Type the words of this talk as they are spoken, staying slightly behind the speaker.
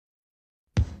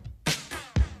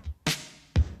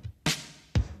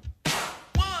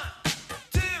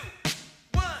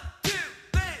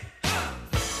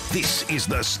This is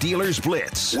the Steelers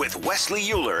Blitz with Wesley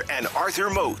Euler and Arthur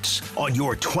Moats on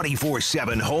your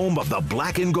 24/7 home of the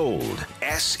black and gold,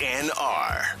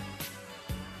 SNR.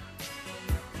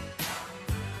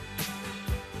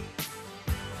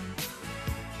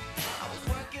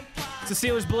 It's the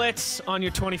Steelers Blitz on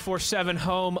your 24/7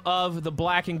 home of the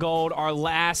black and gold. Our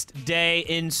last day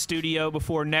in studio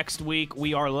before next week.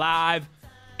 We are live,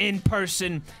 in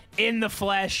person, in the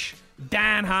flesh,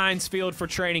 Dan Heinz Field for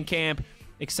training camp.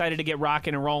 Excited to get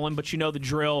rocking and rolling, but you know the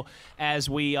drill as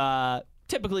we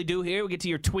typically do here. We get to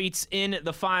your tweets in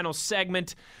the final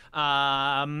segment. TC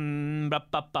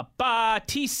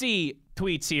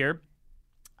tweets here.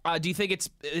 Do you think it's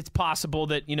possible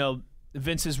that, you know,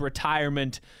 Vince's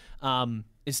retirement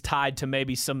is tied to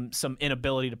maybe some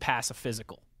inability to pass a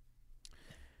physical?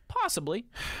 Possibly.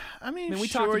 I mean, we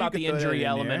sure, talked about the injury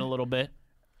element there a little bit.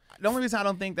 The only reason I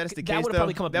don't think that's the case, that would have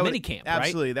probably come up in minicamp, right?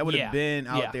 Absolutely, that would have been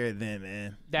out there then,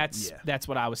 man. That's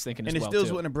what I was thinking as well, and the Steelers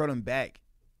too. wouldn't have brought him back.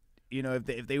 You know,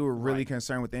 if they were really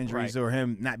concerned with injuries or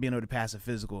him not being able to pass a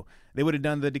physical, they would have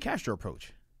done the DeCastro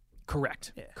approach.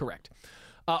 Correct. Yeah. Correct.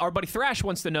 Our buddy Thrash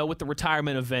wants to know, with the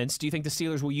retirement events, do you think the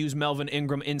Steelers will use Melvin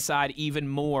Ingram inside even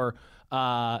more,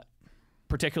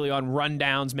 particularly on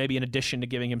rundowns, maybe in addition to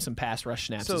giving him some pass rush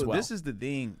snaps as well? So this is the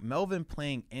thing. Melvin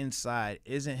playing inside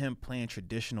isn't him playing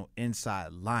traditional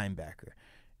inside linebacker.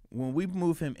 When we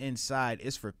move him inside,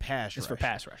 it's for pass rush. It's for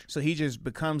pass rush. So he just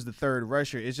becomes the third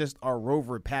rusher. It's just our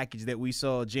rover package that we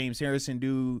saw James Harrison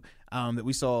do, that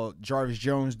we saw Jarvis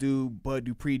Jones do, Bud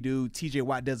Dupree do, TJ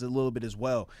Watt does it a little bit as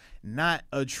well. Not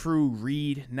a true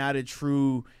read, not a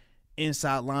true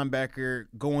inside linebacker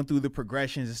going through the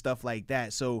progressions and stuff like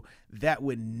that. So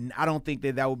I don't think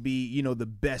that would be, you know, the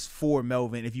best for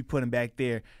Melvin if you put him back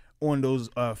there on those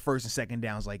first and second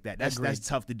downs like that. That's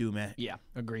tough to do, man. Yeah,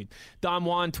 agreed. Don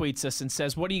Juan tweets us and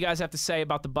says, what do you guys have to say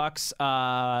about the Bucs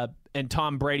and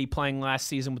Tom Brady playing last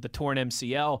season with the torn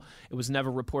MCL? It was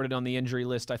never reported on the injury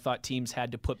list. I thought teams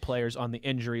had to put players on the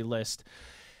injury list.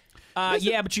 But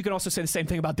you can also say the same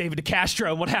thing about David DeCastro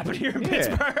and what happened here in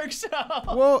Pittsburgh. So.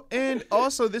 Well, and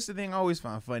also this is the thing I always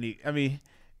found funny. I mean,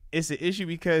 it's an issue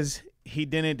because he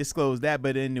didn't disclose that,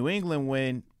 but in New England,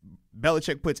 when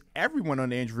Belichick puts everyone on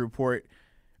the injury report,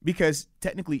 because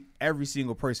technically every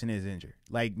single person is injured.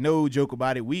 Like, no joke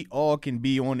about it. We all can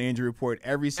be on the injury report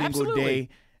every single day.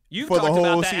 You've for talked the whole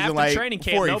about that season, after like, training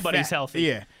camp, nobody's healthy.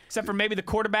 Yeah. Except for maybe the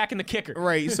quarterback and the kicker.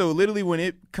 Right. So literally when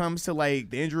it comes to like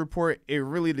the injury report, it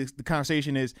really the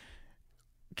conversation is,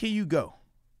 can you go?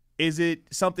 Is it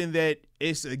something that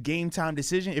it's a game time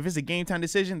decision? If it's a game time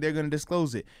decision, they're going to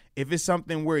disclose it. If it's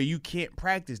something where you can't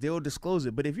practice, they'll disclose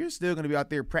it. But if you're still going to be out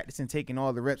there practicing, taking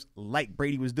all the reps like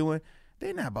Brady was doing,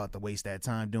 they're not about to waste that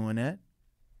time doing that.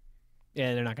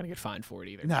 Yeah, they're not going to get fined for it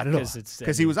either. Not at all.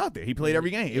 Because he was out there. He played every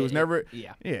game. It was never.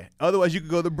 Yeah. Yeah. Otherwise, you could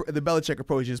go the Belichick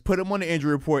approach. Just put him on the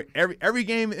injury report. Every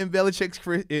game in Belichick's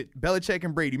career, Belichick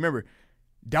and Brady, remember,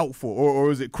 doubtful or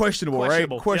was it questionable, right?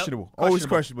 Questionable. Yep. Always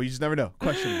questionable. You just never know.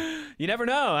 Questionable. You never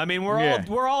know. I mean,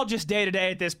 we're all just day to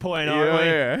day at this point,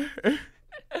 aren't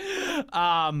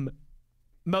we?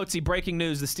 Mozi, breaking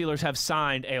news: the Steelers have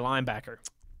signed a linebacker,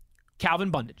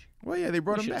 Calvin Bundage. Well, yeah, they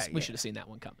brought him back. We should have seen that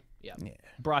one coming. Yeah.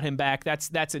 Brought him back.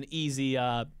 That's an easy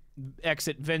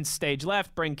exit. Vince stage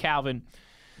left. Bring Calvin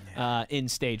in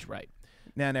stage right.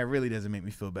 Now that really doesn't make me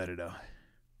feel better though,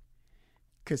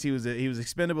 because he was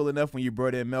expendable enough when you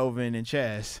brought in Melvin and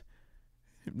Chaz.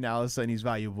 Now all of a sudden he's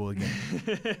valuable again.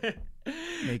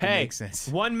 Make sense.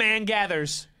 One man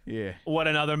gathers. Yeah. What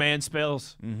another man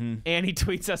spills. Mm-hmm. And he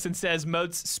tweets us and says,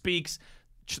 Moats speaks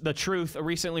the truth.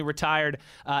 Recently retired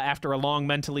after a long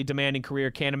mentally demanding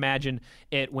career. Can't imagine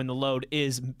it when the load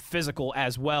is physical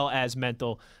as well as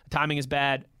mental. Timing is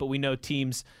bad, but we know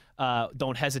teams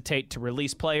don't hesitate to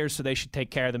release players, so they should take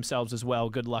care of themselves as well.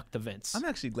 Good luck to Vince. I'm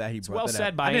actually glad he brought well that said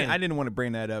up. by I didn't want to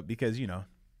bring that up because, you know,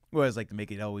 we always like to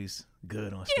make it always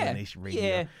good on Steel Nation Radio.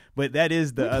 Yeah. But that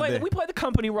is the we play the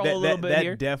company role a little bit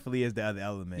here. That definitely is the other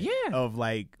element. Yeah. Of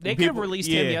like they could have released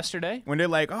him yesterday. When they're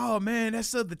like, oh man,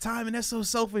 that's the timing, that's so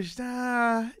selfish.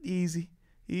 Easy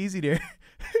there.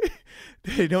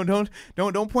 Hey,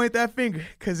 don't point that finger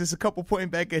because it's a couple pointing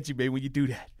back at you, baby, when you do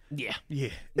that. Yeah.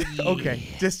 Okay.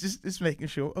 Just making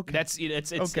sure. Okay.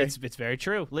 It's very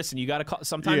true. Listen, you got to call.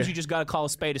 Sometimes you just got to call a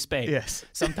spade a spade. Yes.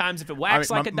 Sometimes if it whacks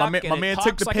like a duck, my man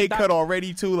took the pay cut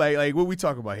already too. Like what we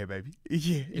talking about here, baby?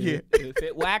 Yeah. If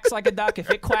it whacks like a duck, if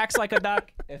it quacks like a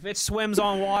duck, if it swims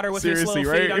on water with its little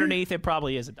feet underneath, it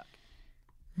probably is a duck.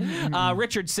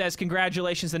 Richard says,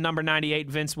 "Congratulations to number 98,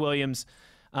 Vince Williams.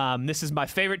 This is my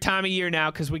favorite time of year now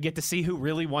because we get to see who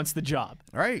really wants the job."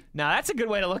 Right. Now, that's a good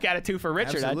way to look at it, too, for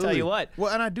Richard. Absolutely. I tell you what.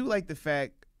 Well, and I do like the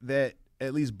fact that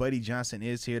at least Buddy Johnson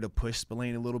is here to push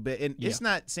Spillane a little bit. And it's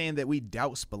not saying that we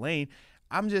doubt Spillane.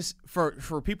 I'm just,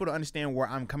 for people to understand where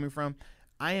I'm coming from,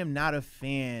 I am not a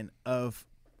fan of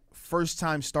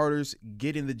first-time starters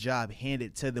getting the job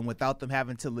handed to them without them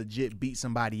having to legit beat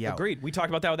somebody out. Agreed. We talked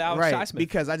about that with Alex Highsmith.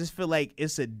 Because I just feel like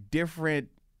it's a different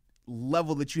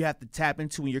level that you have to tap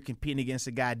into when you're competing against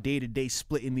a guy day-to-day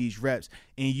splitting these reps,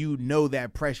 and you know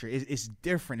that pressure. It's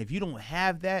different. If you don't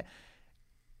have that,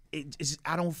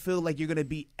 I don't feel like you're going to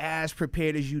be as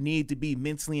prepared as you need to be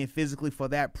mentally and physically for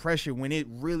that pressure when it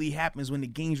really happens, when the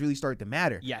games really start to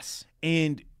matter. Yes.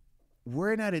 And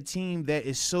we're not a team that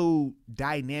is so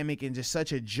dynamic and just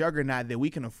such a juggernaut that we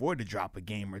can afford to drop a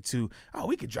game or two. Oh,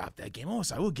 we could drop that game. Oh,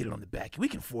 sorry, we'll get it on the back end. We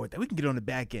can afford that. We can get it on the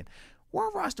back end.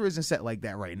 Our roster isn't set like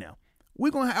that right now.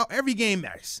 We're going to have every game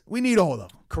matters. We need all of them.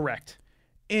 Correct.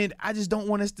 And I just don't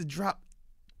want us to drop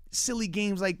silly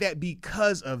games like that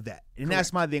because of that. And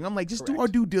that's my thing. I'm like, just do our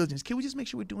due diligence. Can we just make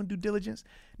sure we're doing due diligence?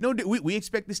 No, we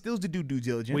expect the Steelers to do due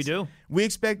diligence. We do. We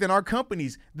expect in our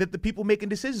companies that the people making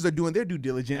decisions are doing their due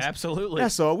diligence. Absolutely.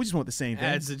 That's all. We just want the same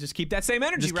thing. Just keep that same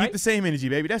energy, just right? keep the same energy,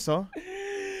 baby. That's all.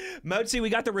 Mozi, we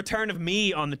got the return of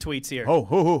me on the tweets here. Oh,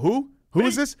 who? Who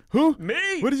is this? Who?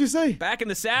 Me. What did you say? Back in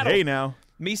the saddle. Hey, now.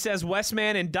 Me says,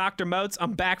 Westman and Dr. Moats,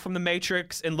 I'm back from the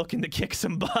Matrix and looking to kick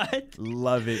some butt.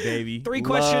 Love it, baby. Three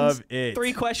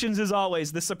questions as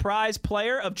always. The surprise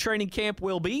player of training camp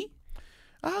will be?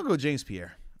 I'll go James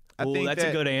Pierre. I think that's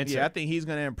a good answer. Yeah, I think he's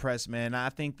going to impress, man. I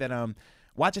think that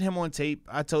watching him on tape,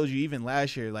 I told you even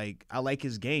last year, like, I like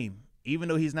his game. Even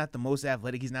though he's not the most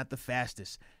athletic, he's not the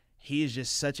fastest. He is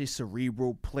just such a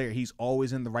cerebral player. He's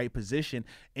always in the right position,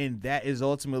 and that is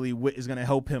ultimately what is going to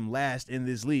help him last in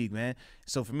this league, man.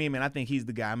 So for me, man, I think he's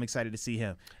the guy. I'm excited to see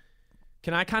him.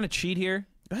 Can I kind of cheat here?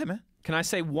 Go ahead, man. Can I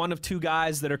say one of two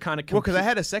guys that are kind of well, because I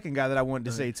had a second guy that I wanted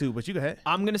to say too, but you go ahead.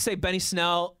 I'm going to say Benny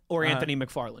Snell or Anthony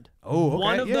McFarland. Oh, okay.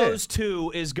 One of those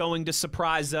two is going to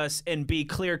surprise us and be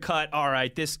clear-cut, all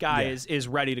right, this guy is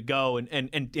ready to go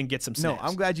and get some snaps. No,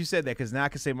 I'm glad you said that because now I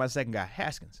can say my second guy,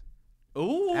 Haskins.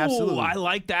 Ooh, absolutely. I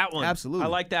like that one. Absolutely. I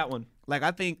like that one. Like,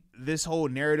 I think this whole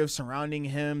narrative surrounding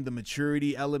him, the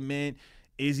maturity element,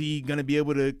 is he going to be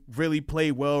able to really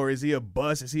play well, or is he a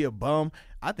bust? Is he a bum?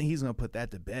 I think he's going to put that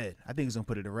to bed. I think he's going to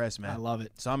put it to rest, man. I love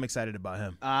it. So I'm excited about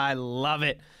him. I love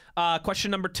it.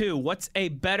 Question number 2. What's a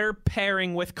better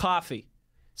pairing with coffee?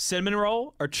 Cinnamon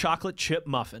roll or chocolate chip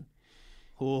muffin?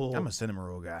 Ooh. I'm a cinnamon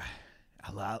roll guy.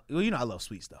 I love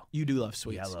sweets, though. You do love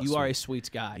sweets. Yeah, I love you are a sweets. sweets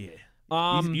guy. Yeah.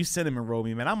 You cinnamon roll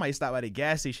me, man. I might stop by the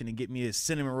gas station and get me a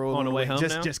cinnamon roll on the way home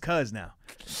just cause now.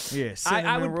 Yeah,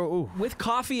 cinnamon roll. Ooh. With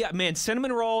coffee, man,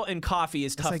 cinnamon roll and coffee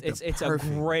is tough. Like it's a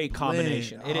great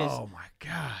combination. Blend. It is. Oh my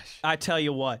gosh. I tell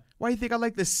you what. Why do you think I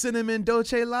like the cinnamon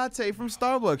dolce latte from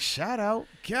Starbucks? Shout out.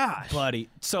 Gosh. Buddy.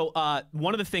 So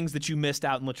one of the things that you missed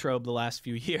out in Latrobe the last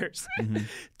few years,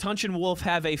 Tunch and Wolf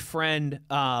have a friend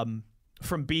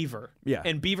from Beaver. Yeah.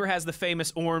 And Beaver has the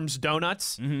famous Orm's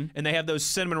Donuts, and they have those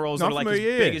cinnamon rolls that are like as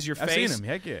big as your face. I've seen them.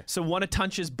 Heck yeah. So one of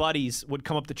Tunch's buddies would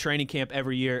come up to training camp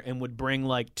every year and would bring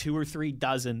like 2 or 3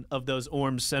 dozen of those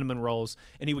Orm's cinnamon rolls,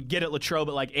 and he would get at Latrobe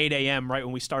at like 8 a.m. right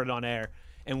when we started on air.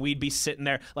 And we'd be sitting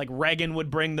there, like Reagan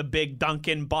would bring the big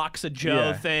Dunkin' Box of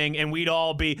Joe thing, and we'd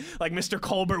all be, like Mr.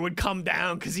 Colbert would come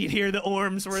down because he'd hear the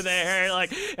Orms were there,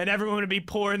 like, and everyone would be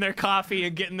pouring their coffee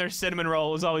and getting their cinnamon roll.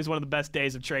 It was always one of the best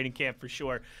days of training camp for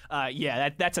sure.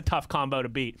 That's a tough combo to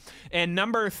beat. And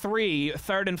number 3,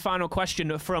 third and final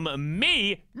question from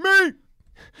me.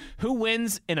 Who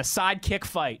wins in a sidekick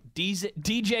fight, DJ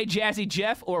Jazzy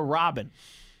Jeff or Robin?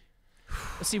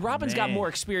 See, Robin's got more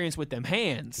experience with them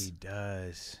hands. He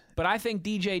does. But I think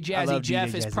DJ Jazzy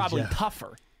Jeff is probably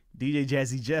tougher. DJ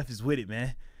Jazzy Jeff is with it,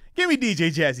 man. Give me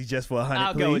DJ Jazzy Jeff for 100,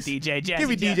 I'll please. go with DJ Jazzy Jeff. Give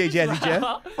me DJ Jazzy Jeff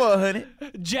for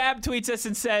 100. Jab tweets us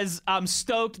and says, I'm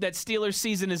stoked that Steelers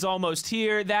season is almost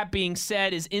here. That being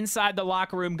said, is Inside the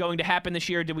Locker Room going to happen this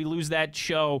year? Did we lose that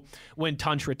show when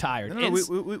Tunch retired? No,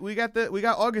 we got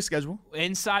August schedule.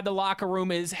 Inside the Locker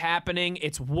Room is happening.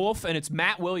 It's Wolf and it's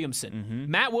Matt Williamson.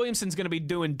 Matt Williamson's going to be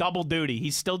doing double duty.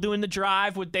 He's still doing the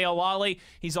drive with Dale Lally.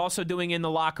 He's also doing in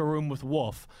the locker room with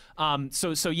Wolf.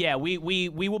 So yeah, we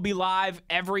will be live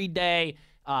every day,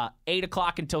 8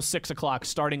 o'clock until 6 o'clock,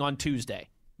 starting on Tuesday.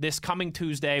 This coming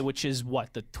Tuesday, which is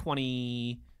what, the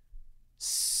 26th?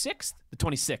 The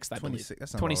 26th, I believe.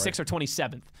 26th or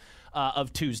 27th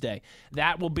of Tuesday.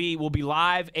 That will be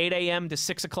live 8 a.m. to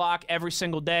 6 o'clock every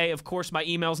single day. Of course, my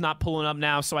email's not pulling up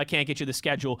now, so I can't get you the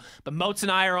schedule. But Moats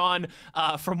and I are on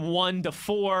from 1 to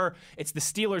 4. It's the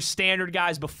Steelers standard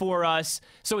guys before us.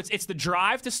 So it's the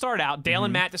drive to start out, Dale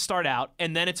and Matt to start out,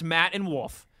 and then it's Matt and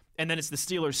Wolf. and then it's the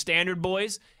Steelers standard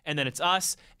boys, and then it's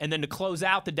us, and then to close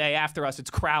out the day after us, it's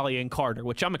Crowley and Carter,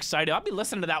 which I'm excited. I'll be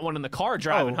listening to that one in the car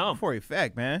driving home. For a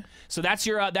fact, man. So that's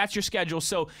your schedule.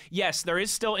 So yes, there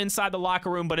is still inside the locker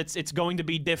room, but it's going to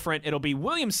be different. It'll be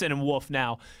Williamson and Wolf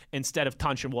now instead of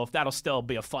Tunch and Wolf. That'll still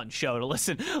be a fun show to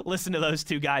listen to those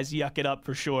two guys yuck it up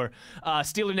for sure.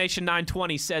 Steeler Nation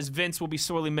 920 says Vince will be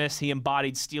sorely missed. He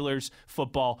embodied Steelers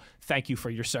football. Thank you for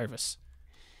your service.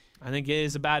 I think it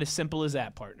is about as simple as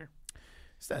that, partner.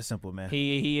 It's that simple, man.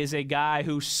 He is a guy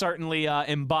who certainly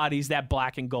embodies that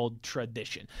black and gold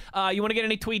tradition. You want to get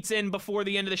any tweets in before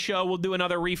the end of the show? We'll do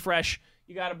another refresh.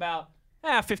 You got about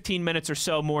 15 minutes or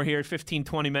so more here, 15,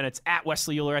 20 minutes at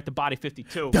Wesley Euler at the Body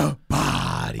 52. The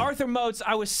Body. Arthur Moats,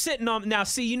 I was sitting on. Now,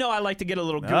 see, I like to get a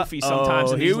little goofy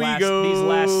sometimes in these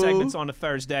last segments on a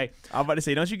Thursday. I'm about to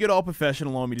say, don't you get all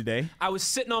professional on me today? I was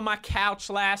sitting on my couch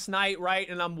last night, right,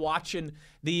 and I'm watching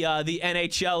the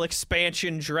NHL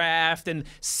expansion draft and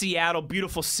Seattle,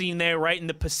 beautiful scene there, right in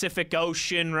the Pacific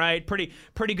Ocean, right? Pretty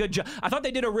good job. I thought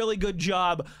they did a really good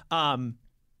job.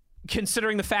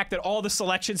 Considering the fact that all the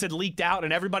selections had leaked out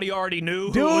and everybody already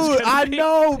knew who was gonna be.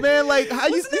 know, man. Like, how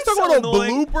you talking about a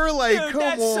blooper? Like, dude, come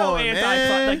that's on, so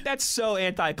man. Like, that's so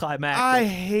anticlimactic. I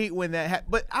hate when that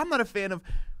happens. But I'm not a fan of.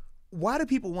 Why do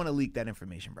people want to leak that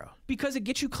information, bro? Because it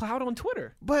gets you clout on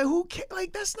Twitter. But who cares?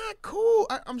 Like, that's not cool.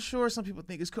 I'm sure some people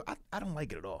think it's cool. I don't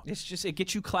like it at all. It's just, it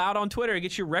gets you clout on Twitter. It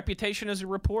gets your reputation as a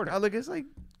reporter. I look, it's like,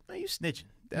 man, you snitching.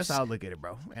 That's how I look at it,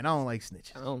 bro. And I don't like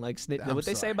snitching. I don't like snitching. What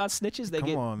they say about snitches? They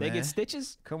get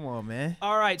stitches? Come on, man.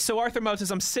 All right, so Arthur Moses,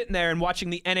 I'm sitting there and watching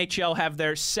the NHL have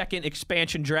their second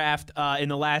expansion draft in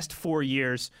the last 4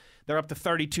 years. They're up to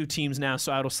 32 teams now,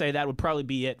 so I will say that would probably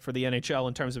be it for the NHL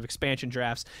in terms of expansion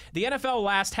drafts. The NFL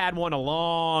last had one a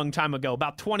long time ago,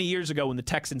 about 20 years ago when the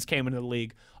Texans came into the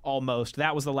league, almost.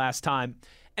 That was the last time.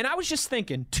 And I was just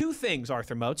thinking, two things,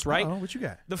 Arthur Moats, right? What you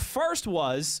got? The first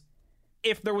was,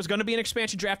 if there was going to be an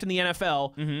expansion draft in the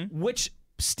NFL, which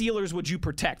Steelers would you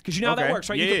protect? Because you know how that works,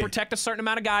 right? Yeah, you can protect a certain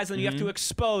amount of guys, and then you have to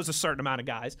expose a certain amount of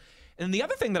guys. And the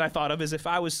other thing that I thought of is if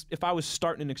I was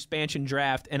starting an expansion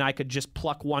draft and I could just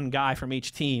pluck one guy from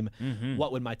each team,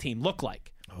 what would my team look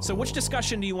like? So which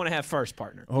discussion do you want to have first,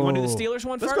 partner? You want to do the Steelers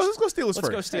one first? Let's go Steelers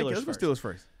first. Let's go Steelers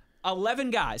first. 11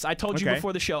 guys. I told you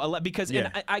before the show, because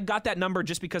and I got that number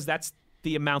just because that's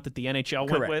the amount that the NHL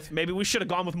went with. Maybe we should have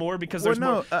gone with more because there's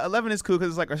more. 11 is cool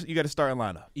because it's like you got to start in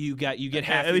lineup. You get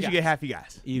half. At least you get half your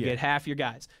guys. You get half your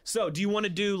guys. So do you want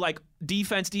to do like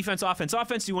defense, offense?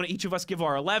 Do you want to each of us give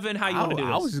our 11? How you want to do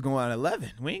this? I was just going on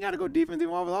 11. We ain't got to go defense,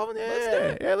 offense. Let's do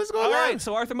it. Yeah, let's go. All right.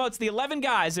 So Arthur Moats, the 11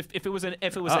 guys. If it was an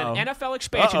NFL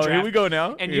expansion draft. Here we go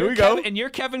now. And you're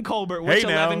Kevin Colbert. Which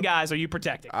 11 guys are you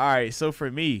protecting? All right. So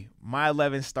for me, my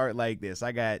 11 start like this.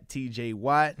 I got T.J.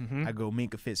 Watt. I go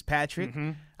Minkah Fitzpatrick.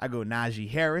 I go Najee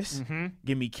Harris.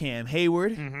 Give me Cam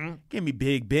Hayward. Give me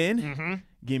Big Ben.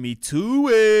 Give me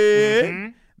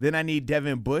Tua. Then I need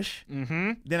Devin Bush.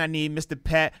 Then I need Mr.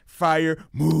 Pat Fire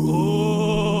Muth.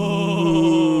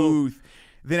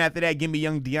 Then after that, give me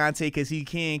young Deontay because he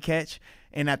can catch.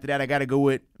 And after that, I got to go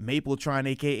with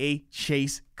Mapletron, a.k.a.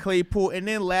 Chase Claypool. And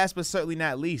then last but certainly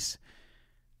not least,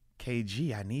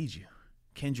 KG, I need you.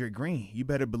 Kendrick Green, you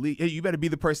better believe. You better be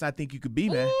the person I think you could be,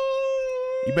 man.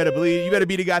 You better believe. You better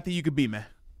be the guy I think you could be, man.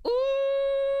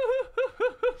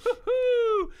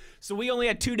 So we only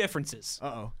had two differences.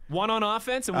 Uh-oh. One on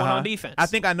offense and one on defense. I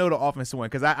think I know the offensive one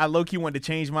because I low-key wanted to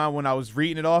change mine when I was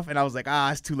reading it off, and I was like,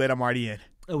 it's too late. I'm already in.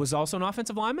 It was also an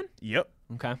offensive lineman? Yep.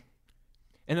 Okay.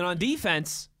 And then on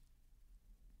defense,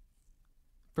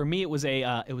 for me, it was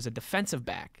a defensive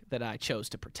back that I chose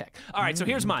to protect. All right, so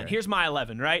here's mine. Here's my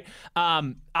 11, right?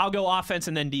 I'll go offense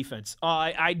and then defense.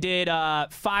 I did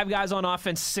 5 guys on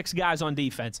offense, 6 guys on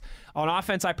defense. On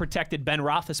offense, I protected Ben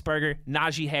Roethlisberger,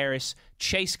 Najee Harris,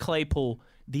 Chase Claypool,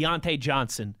 Deontay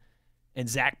Johnson, and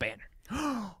Zach Banner.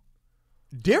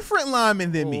 Different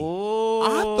lineman than me. Ooh.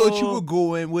 I thought you were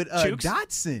going with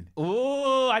Dotson.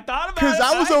 Ooh, I thought about it. Because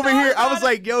I was over here. I was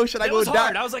like, yo, should I go with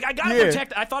Dotson? I was like, I got to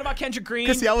protect. I thought about Kendrick Green.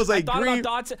 Because, see, I was like, I Green.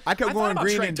 About Dotson. I kept going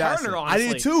Green and Dotson. Turner, I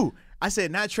did too. I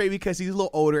said not Trey because he's a little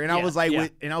older, and I was like,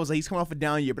 he's coming off a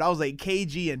down year. But I was like,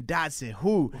 KG and Dotson,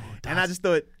 who? And I just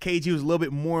thought KG was a little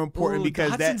bit more important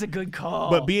because Dotson's a good call.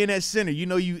 But being at center, you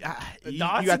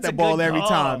got that ball every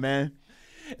time, man.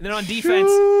 And then on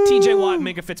defense, T.J. Watt,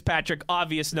 Minkah Fitzpatrick,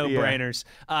 obvious no-brainers.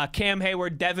 Cam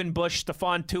Hayward, Devin Bush,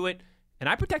 Stephon Tuitt, and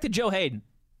I protected Joe Hayden.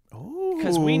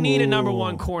 Because we need a number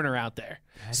 1 corner out there.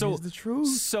 That is the truth.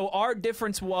 So our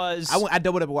difference was I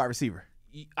doubled up a wide receiver.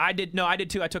 I did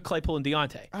too. I took Claypool and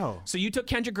Deontay. Oh. So you took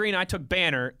Kendrick Green, I took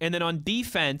Banner, and then on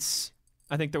defense,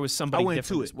 I think there was somebody I went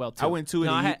different to as it. well too. I went to it.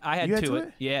 No, and I had you to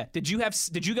it. Yeah. Did you go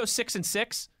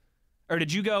 6-6, or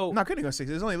did you go? No, I couldn't go 6.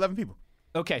 There's only 11 people.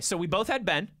 Okay, so we both had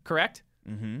Ben, correct?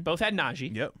 Mm-hmm. Both had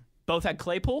Najee. Yep. Both had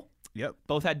Claypool. Yep.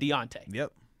 Both had Deontay.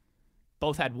 Yep.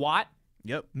 Both had Watt,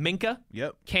 Yep. Minka,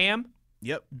 Yep. Cam,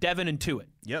 Yep. Devin, and Tuitt.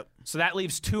 Yep. So that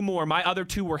leaves 2 more. My other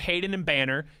 2 were Hayden and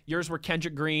Banner. Yours were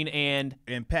Kendrick Green and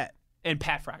Pat.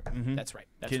 Pat Fryer. That's right.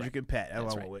 That's Kendrick right. and Pat. That's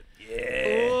what I right. went with.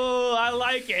 Yeah. Oh, I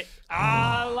like it.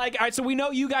 I like it. All right, so we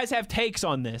know you guys have takes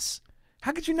on this.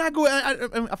 How could you not go? I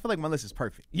feel like my list is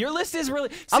perfect. Your list is really.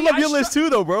 I love your list too,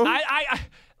 though, bro. I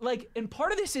like, and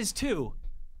part of this is too.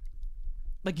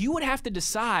 Like, you would have to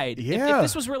decide if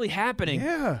this was really happening.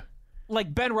 Yeah.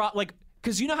 Like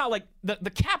because you know how like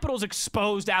the Capitals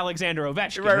exposed Alexander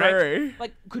Ovechkin, right?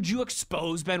 Like, could you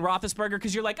expose Ben Roethlisberger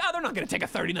because you're like, oh, they're not going to take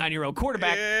a 39-year-old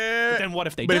quarterback. Yeah. But then what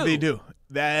if they But do? if they do,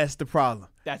 that's the problem.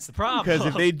 That's the problem. Because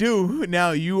if they do,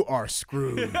 now you are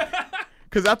screwed.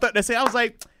 Because I thought I was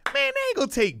like, man, they ain't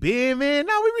gonna take Ben, man.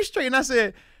 No, we be straight. And I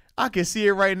said, I can see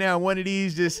it right now. One of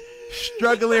these just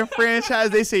struggling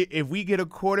franchise. They say if we get a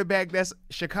quarterback that's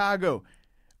Chicago,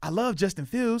 I love Justin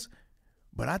Fields.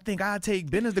 But I think I'd take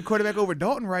Ben as the quarterback over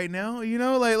Dalton right now. You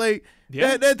know,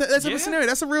 Yeah. that's a scenario.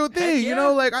 That's a real thing. Yeah. You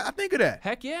know, like I think of that.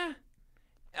 Heck yeah.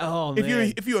 Oh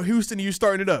man. If you're Houston and you're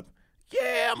starting it up,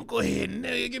 yeah, I'm gonna go ahead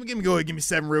and give me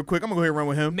 7 real quick. I'm gonna go ahead and run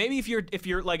with him. Maybe if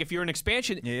you're an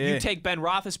expansion, you take Ben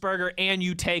Roethlisberger and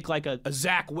you take like a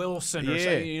Zach Wilson or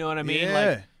something. You know what I mean? Yeah.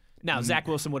 Like, now Zach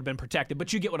Wilson would have been protected,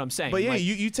 but you get what I'm saying. But yeah, like,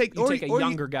 you take a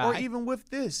younger guy, or even with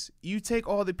this, you take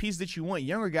all the pieces that you want,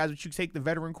 younger guys, but you take the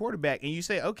veteran quarterback, and you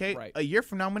say, okay, a year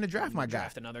from now I'm gonna draft my guy,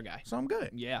 draft another guy, so I'm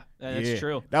good. Yeah, that's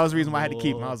true. That was the reason why I had to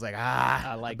keep him. I was like,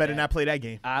 I like better not play that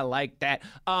game. I like that.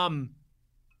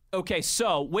 Okay,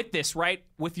 so with this, right,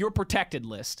 with your protected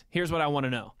list, here's what I want to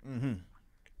know. Mm-hmm.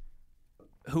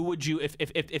 Who would you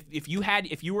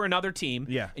if you were another team,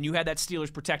 and you had that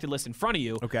Steelers protected list in front of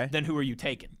you, then who are you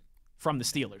taking from the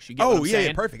Steelers? You get what I'm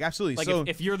saying? Perfect, absolutely. Like so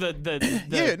if you're the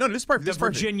this is perfect. The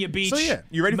Virginia Beach. So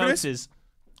you ready for Moses.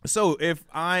 this? So if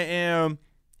I am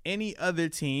any other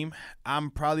team, I'm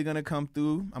probably gonna come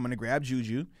through. I'm gonna grab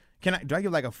Juju. Do I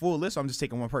give like a full list, or I'm just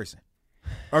taking one person?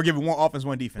 Or give it one offense,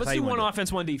 one defense? Let's do one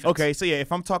offense, one defense. Okay, so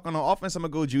if I'm talking on offense, I'm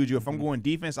going to go Juju. If I'm going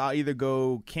defense, I'll either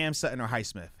go Cam Sutton or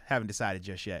Highsmith. Haven't decided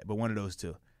just yet, but one of those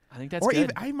two. I think that's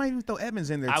good. Or I might even throw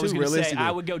Edmonds in there, too, I was going to say, I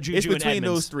would go Juju it's and between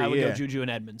Edmonds. those three, I would go Juju and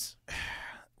Edmonds.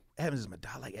 Edmonds is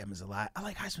I like Edmonds a lot. I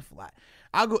like Highsmith a lot.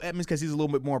 I'll go Edmonds because he's a little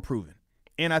bit more proven.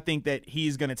 And I think that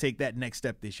he's going to take that next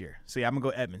step this year. So, I'm going to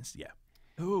go Edmonds,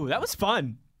 Ooh, that was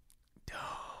fun.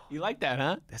 You like that,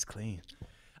 huh? That's clean.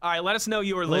 All right, let us know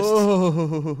your list.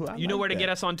 You know where to get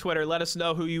us on Twitter. Let us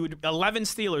know who you would 11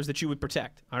 Steelers that you would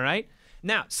protect. All right.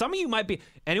 Now, some of you might be.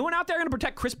 Anyone out there going to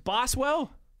protect Chris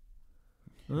Boswell?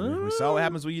 We saw what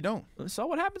happens when you don't. We saw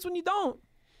what happens when you don't.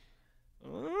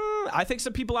 I think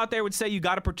some people out there would say you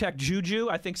got to protect Juju.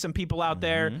 I think some people out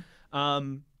there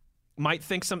might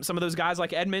think some of those guys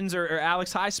like Edmonds or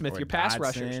Alex Highsmith, your pass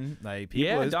rushers. Like people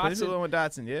Dotson. With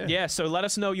Dotson, Yeah, so let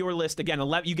us know your list. Again,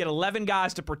 you get 11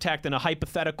 guys to protect in a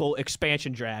hypothetical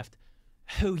expansion draft.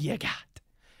 Who you got?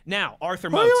 Now, Arthur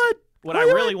Moats, what I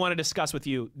really want to discuss with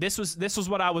you, this was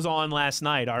what I was on last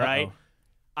night, all right?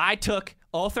 I took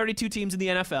all 32 teams in the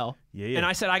NFL, and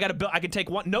I said I could take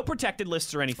one, no protected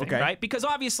lists or anything, right? Because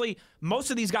obviously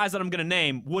most of these guys that I'm going to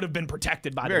name would have been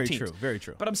protected by their teams. Very true, very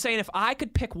true. But I'm saying if I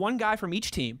could pick one guy from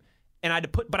each team, and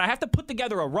I have to put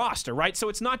together a roster, right? So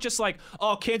it's not just like,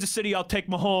 oh, Kansas City, I'll take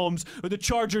Mahomes, or the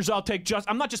Chargers, I'll take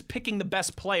I'm not just picking the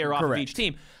best player off of each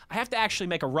team. I have to actually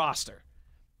make a roster.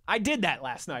 I did that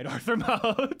last night, Arthur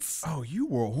Moats. Oh, you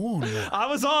were on one. I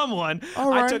was on one. All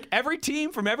right. I took every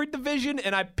team from every division,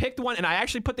 and I picked one, and I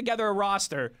actually put together a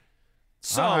roster.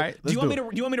 So, do you want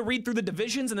me to read through the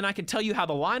divisions, and then I can tell you how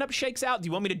the lineup shakes out? Do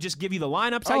you want me to just give you the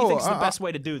lineups? How do you think is the best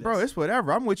way to do this? Bro, it's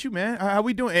whatever. I'm with you, man. How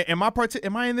we doing? Am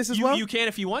I in this as well? You can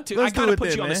if you want to. Let's I kind of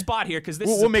put you on the spot here because this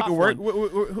is a make tough it work. One.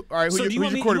 All right, so who's your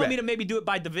quarterback? You want me to maybe do it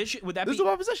by division? Would that Let's do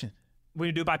it by position. We're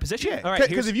going to do it by position? Yeah, all right.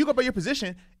 Because if you go by your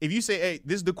position, if you say, hey,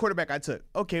 this is the quarterback I took.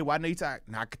 Okay, well, I know you took.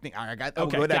 I think I will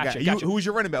go with that guy. Gotcha. Who's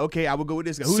your running back? Okay, I will go with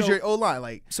this guy. Who's your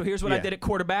O-line? So here's what I did at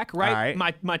quarterback, right? All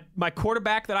right. My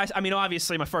quarterback that I mean,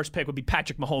 obviously my first pick would be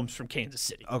Patrick Mahomes from Kansas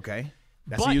City. Okay.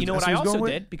 But you know what I also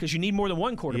did? Because you need more than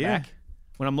one quarterback. Yeah.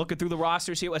 When I'm looking through the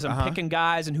rosters here, as I'm picking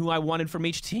guys and who I wanted from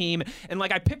each team, and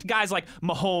like I picked guys like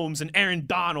Mahomes and Aaron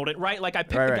Donald, right? Like I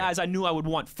picked the guys I knew I would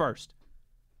want first.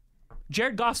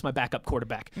 Jared Goff's my backup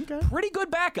quarterback. Okay. Pretty good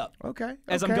backup. Okay.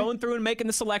 As I'm going through and making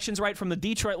the selections right from the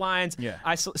Detroit Lions. Yeah.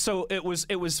 So it was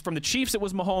from the Chiefs, it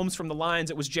was Mahomes. From the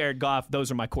Lions, it was Jared Goff. Those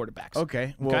are my quarterbacks.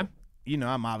 Okay. Well,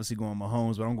 I'm obviously going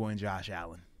Mahomes, but I'm going Josh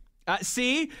Allen.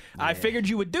 I figured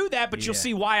you would do that, but you'll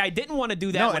see why I didn't want to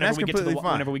do that whenever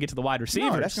we get to the wide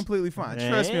receivers. No, that's completely fine.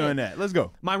 Trust me on that. Let's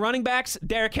go. My running backs,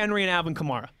 Derrick Henry and Alvin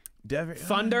Kamara.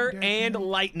 Thunder and Henry.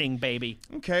 lightning, baby.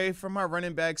 Okay, for my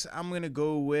running backs, I'm going to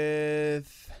go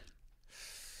with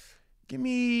I'm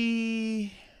going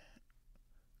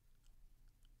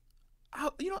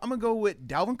to go with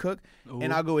Dalvin Cook,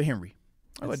 and I'll go with Henry.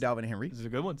 I'll go with Dalvin and Henry. Those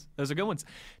are good ones.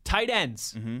 Tight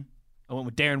ends. Mm-hmm. I went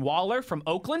with Darren Waller from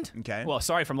Oakland. Okay. Well,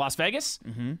 sorry, from Las Vegas.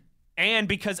 Mm-hmm. And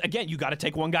because, again, you got to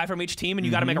take one guy from each team and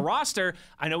you got to make a roster.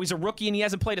 I know he's a rookie and he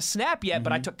hasn't played a snap yet,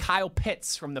 but I took Kyle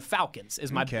Pitts from the Falcons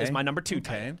as my number 2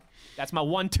 tight end. That's my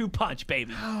 1-2 punch,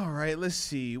 baby. All right, let's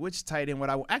see. Which tight end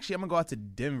actually, I'm going to go out to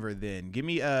Denver then. Give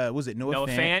me, was it Noah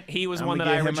Fant? He was one that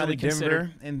I originally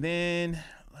considered. And then,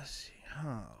 let's see.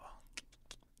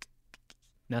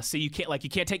 Now, see, you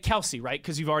can't take Kelsey, right?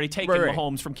 Because you've already taken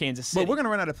Mahomes from Kansas City. But we're going to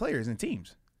run out of players and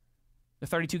teams. The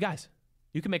 32 guys.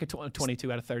 You can make a 22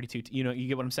 out of 32. You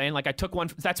get what I'm saying? Like, I took one.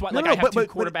 That's why. I have 2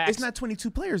 quarterbacks. But it's not 22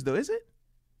 players, though, is it?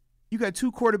 You got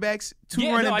 2 quarterbacks,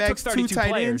 2 running backs, 2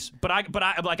 tight ends. But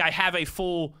I have a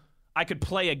full. I could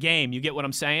play a game. You get what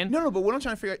I'm saying? No. But what I'm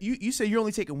trying to figure out, you say you're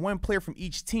only taking 1 player from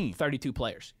each team. 32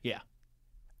 players. Yeah.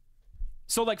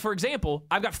 So, like, for example,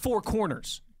 I've got 4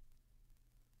 corners.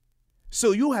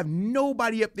 So you'll have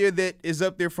nobody up there that is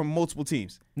up there from multiple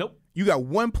teams. Nope. You got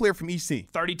 1 player from each team.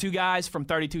 32 guys from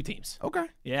 32 teams. Okay.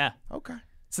 Yeah. Okay.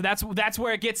 So that's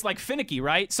where it gets like finicky,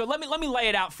 right? So let me lay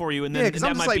it out for you, and then because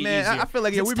I'm just like, man, I feel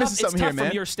like we're missing something here, man. It's tough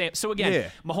from your stamp. So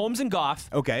again, Mahomes and Goff.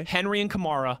 Okay. Henry and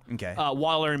Kamara. Okay.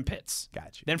 Waller and Pitts.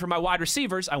 Gotcha. Then for my wide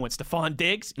receivers, I went Stephon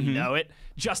Diggs. You know it.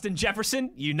 Justin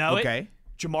Jefferson. You know it. Okay.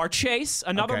 Jamar Chase,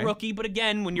 another rookie, but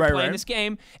again, when you're playing this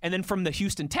game. And then from the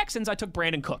Houston Texans, I took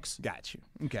Brandon Cooks. Got you.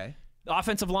 Okay. The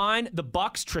offensive line, the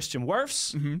Bucks, Tristan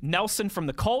Wirfs. Nelson from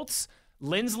the Colts.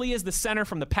 Lindsley is the center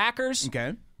from the Packers.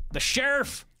 Okay. The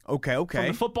Sheriff. Okay. From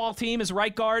the football team is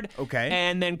right guard. Okay.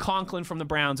 And then Conklin from the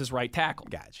Browns is right tackle.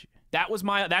 Got you. That's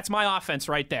my offense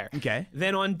right there. Okay.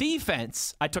 Then on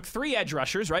defense, I took 3 edge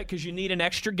rushers, right? Because you need an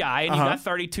extra guy, and you got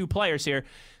 32 players here.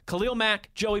 Khalil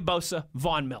Mack, Joey Bosa,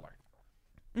 Von Miller.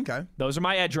 Okay. Those are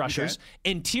my edge rushers.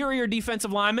 Okay. Interior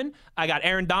defensive linemen, I got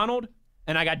Aaron Donald,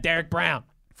 and I got Derek Brown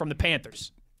from the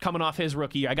Panthers coming off his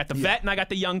rookie year. I got the vet, and I got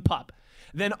the young pup.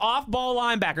 Then off-ball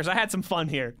linebackers, I had some fun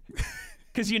here.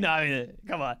 Because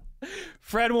come on.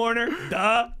 Fred Warner,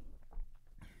 duh.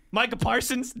 Micah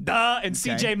Parsons, duh. And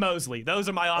C.J. Mosley. Those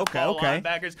are my off-ball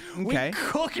linebackers. Okay. We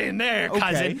cooking there,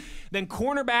 cousin. Then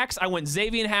cornerbacks, I went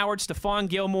Xavier Howard, Stephon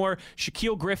Gilmore,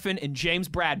 Shaquille Griffin, and James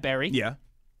Bradbury. Yeah.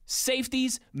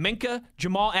 Safeties, Minka,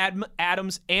 Jamal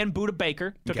Adams, and Budda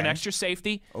Baker. Took an extra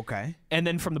safety. Okay. And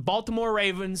then from the Baltimore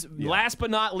Ravens, last but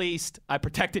not least, I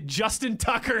protected Justin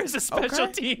Tucker as a special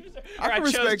team. I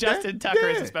chose Justin Tucker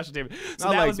as a special team. So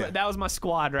that was my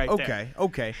squad right there.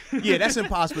 Okay. Yeah, that's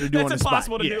impossible to do on the spot. That's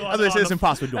impossible to do on the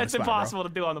spot. That's impossible to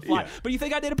do on the fly. But you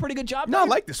think I did a pretty good job? No, I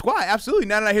like the squad. Absolutely.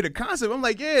 Now that I hear the concept, I'm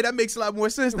like, yeah, that makes a lot more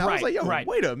sense. Now I was like, yo,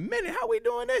 wait a minute. How we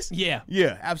doing this? Yeah.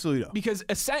 Yeah, absolutely. Because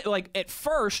at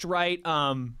first, right,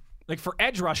 like for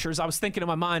edge rushers, I was thinking in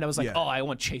my mind, I was like, I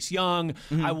want Chase Young,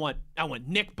 I want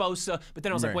Nick Bosa, but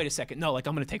then I was like, wait a second, no, like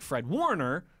I'm going to take Fred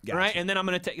Warner, right? And then I'm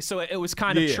going to take, so it was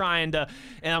kind of trying to,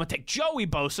 and I'm going to take Joey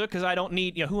Bosa because I don't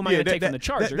need, who am I going to take from the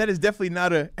Chargers? That is definitely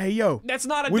not a, hey, yo. That's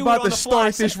not a we about to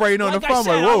start this right on the phone.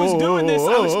 Like,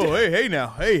 whoa, hey now,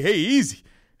 hey, easy.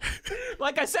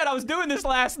 Like I said, I was doing this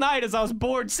last night as I was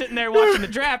bored sitting there watching the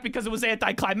draft because it was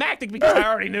anticlimactic because I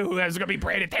already knew it was going to be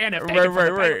Brandon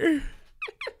Tannehill. Right.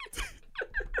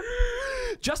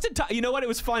 Justin, you know what? It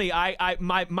was funny.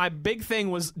 My big thing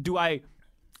was, I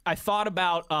thought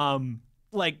about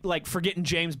like forgetting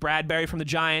James Bradbury from the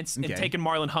Giants and taking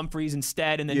Marlon Humphreys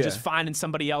instead, and then just finding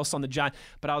somebody else on the Giants.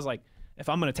 But I was like, if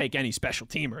I'm going to take any special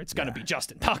teamer, it's going to be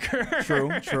Justin Tucker.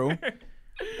 True.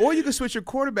 Or you could switch your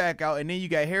quarterback out, and then you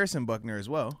got Harrison Buckner as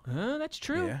well. That's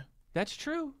true. Yeah. That's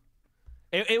true.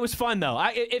 It was fun though.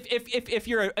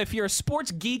 If you're a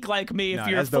sports geek like me, if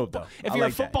you're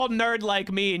a football nerd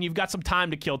like me, and you've got some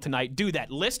time to kill tonight, do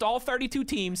that. List all 32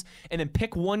 teams, and then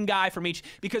pick one guy from each.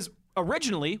 Because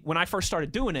originally, when I first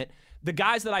started doing it, the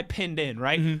guys that I pinned in,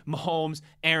 right, Mahomes,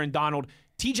 Aaron Donald.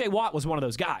 T.J. Watt was one of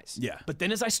those guys. Yeah. But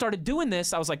then as I started doing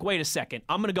this, I was like, wait a second.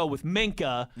 I'm going to go with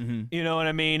Minka, you know what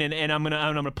I mean? And I'm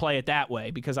going to play it that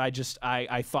way because I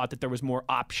thought that there was more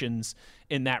options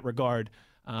in that regard.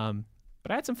 But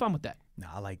I had some fun with that. No,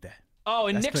 I like that. Oh,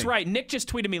 and Nick's right. Nick just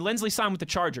tweeted me, Lindsley signed with the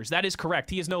Chargers. That is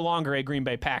correct. He is no longer a Green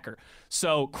Bay Packer.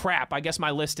 So, crap. I guess my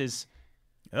list is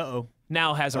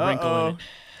now has a wrinkle in it.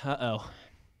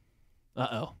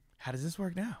 Uh-oh. How does this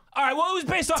work now? All right, well, it was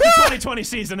based off the 2020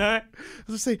 season, all right?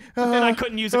 Let's say. And I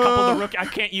couldn't use a couple of the rookie. I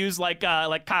can't use like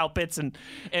Kyle Pitts and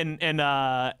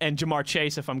Jamar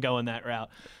Chase if I'm going that route.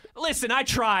 Listen, I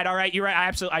tried. All right, you're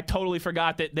right. I totally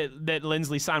forgot that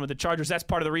Lindsley signed with the Chargers. That's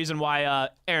part of the reason why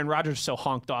Aaron Rodgers is so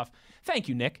honked off. Thank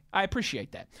you, Nick. I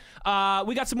appreciate that.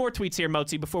 We got some more tweets here,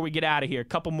 Mozi, before we get out of here. A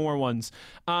couple more ones.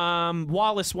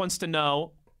 Wallace wants to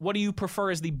know, what do you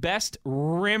prefer as the best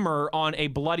rimmer on a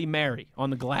Bloody Mary on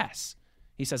the glass?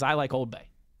 He says, I like Old Bay.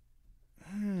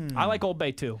 I like Old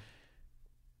Bay, too.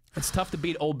 It's tough to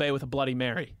beat Old Bay with a Bloody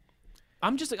Mary.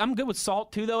 I'm good with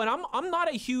salt, too, though, and I'm not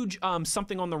a huge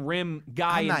something on the rim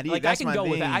guy. I'm not either. I can go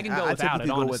with that. I can go without it,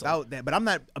 honestly. Go without that, but I'm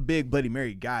not a big Bloody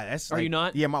Mary guy. Are you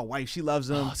not? Yeah, my wife, she loves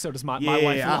them. Oh, so does my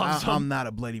wife loves them. I'm not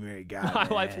a Bloody Mary guy. My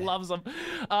wife loves them.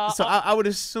 So I would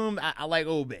assume I like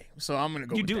Old Bay, so I'm gonna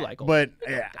go. You with do that. like Old Bay. But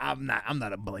yeah, I'm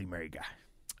not a Bloody Mary guy.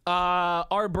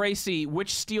 R. Bracey,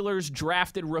 which Steelers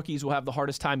drafted rookies will have the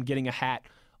hardest time getting a hat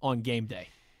on game day?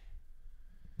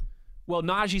 Well,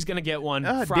 Najee's going to get one.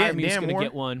 Freiermuth's going to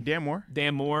get one.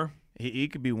 Dan Moore. He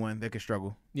could be one that could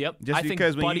struggle. Yep. Just I think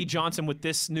Buddy Johnson with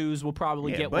this news will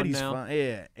probably get Buddy's one now. Fun.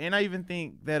 Yeah, and I even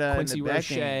think that Quincy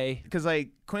Roche. Because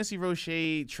like Quincy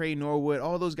Roche, Trey Norwood,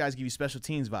 all those guys give you special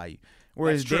teams value.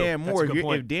 Whereas That's true. Dan Moore, That's a good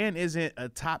point. if Dan isn't a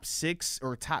top 6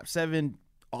 or top 7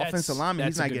 offensive lineman,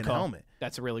 he's not getting a helmet.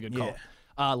 That's a really good Yeah.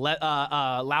 call.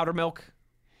 Loudermilk,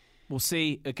 we'll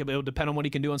see. It'll depend on what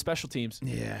he can do on special teams.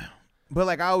 Yeah. But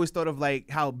like I always thought of like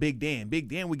how Big Dan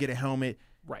would get a helmet,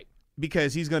 right?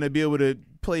 Because he's going to be able to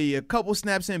play a couple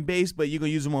snaps in base, but you're going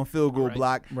to use him on field goal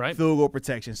block, field goal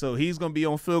protection. So he's going to be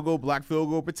on field goal block, field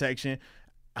goal protection.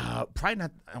 Probably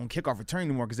not on kickoff return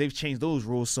anymore because they've changed those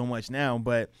rules so much now.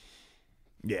 But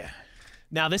yeah.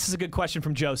 Now, this is a good question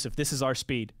from Joseph. This is our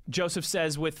speed. Joseph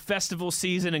says, with festival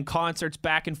season and concerts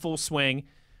back in full swing,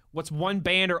 what's one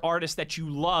band or artist that you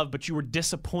love but you were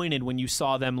disappointed when you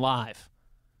saw them live?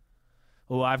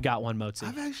 Oh, I've got one, Mozi.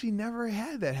 I've actually never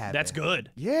had that happen. That's good.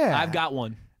 Yeah. I've got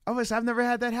one. I've never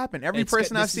had that happen. Every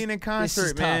person I've seen in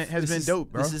concert, man, has been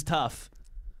dope, bro. This is tough.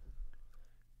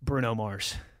 Bruno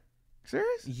Mars.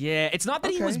 Serious? Yeah. It's not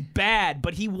that he was bad,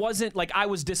 but he wasn't, like, I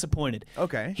was disappointed.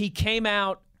 Okay. He came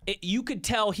out. You could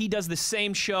tell he does the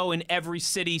same show in every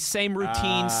city, same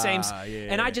routine, same.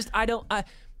 Yeah. And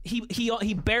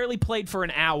he barely played for an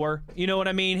hour. You know what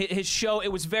I mean? His show,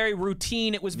 it was very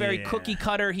routine. It was very cookie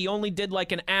cutter. He only did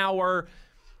like an hour.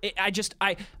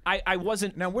 I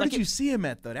wasn't. Now, where did you see him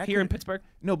at though? Here in Pittsburgh.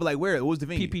 No, but like where? What was the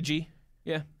venue? PPG.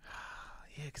 Yeah.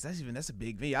 Yeah, because that's a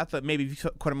big venue. I thought maybe if you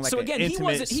put him like so again, he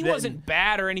wasn't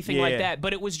bad or anything like that,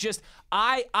 but it was just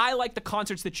I like the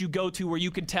concerts that you go to where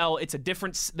you can tell it's a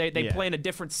different they play in a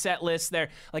different set list. They're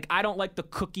like I don't like the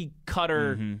cookie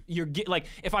cutter. You're like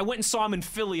if I went and saw him in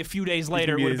Philly a few days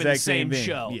later, it would have been the same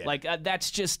show. Yeah. Like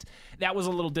that was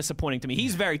a little disappointing to me.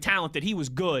 He's very talented. He was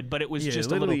good, but it was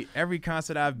just literally a little every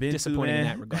concert I've been disappointing to,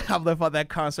 man, in that regard. I've left out that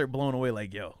concert blown away.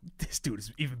 Like, yo, this dude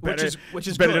is even better. Which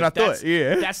is better good. than I thought.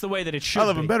 Yeah, that's the way that it should. I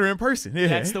love him better in person. Yeah,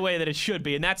 that's the way that it should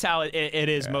be, and that's how it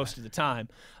is most of the time.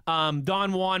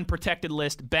 Don Juan protected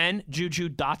list: Ben, Juju,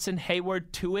 Dotson,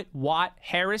 Hayward, Tuitt, Watt,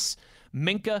 Harris,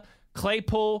 Minka,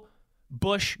 Claypool,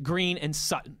 Bush, Green, and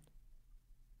Sutton.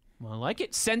 Well, I like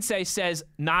it. Sensei says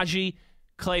Najee,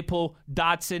 Claypool,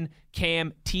 Dotson,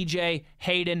 Cam, TJ,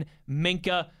 Hayden,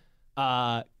 Minka,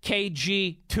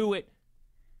 KG, Tuitt,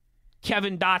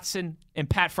 Kevin Dotson, and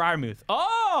Pat Freiermuth.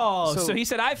 Oh, so he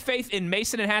said, I have faith in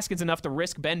Mason and Haskins enough to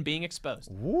risk Ben being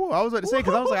exposed. Ooh, I was about to say,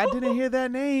 because I was like, I didn't hear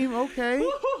that name. Okay.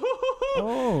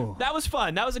 Oh, that was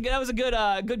fun. That was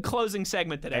a good closing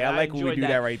segment today. Hey, I like when we do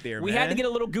that right there, We man. had to get a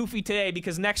little goofy today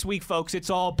because next week, folks, it's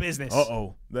all business.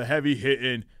 The heavy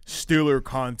hitting Steeler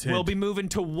content. We'll be moving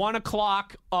to 1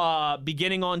 o'clock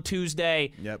beginning on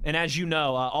Tuesday. Yep. And as you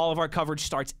know, all of our coverage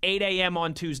starts 8 a.m.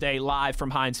 on Tuesday live from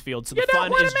Heinz Field. So the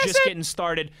fun is just getting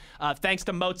started. Thanks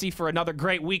to Mozi for another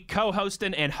great week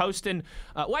co-hosting and hosting.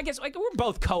 Well, I guess we're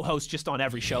both co-hosts just on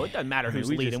every show. It doesn't matter who's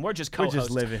leading. We're just co-hosts.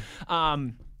 We're just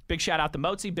living. Big shout out to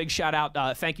Mozi. Big shout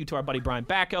out, thank you to our buddy Brian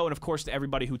Bacco, and of course to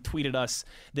everybody who tweeted us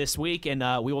this week. And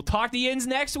we will talk to Yins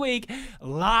next week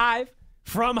live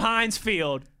from Heinz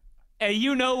Field. And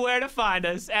you know where to find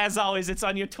us. As always, it's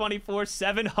on your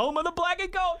 24/7 home of the black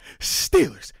and gold.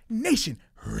 Steelers Nation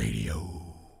Radio.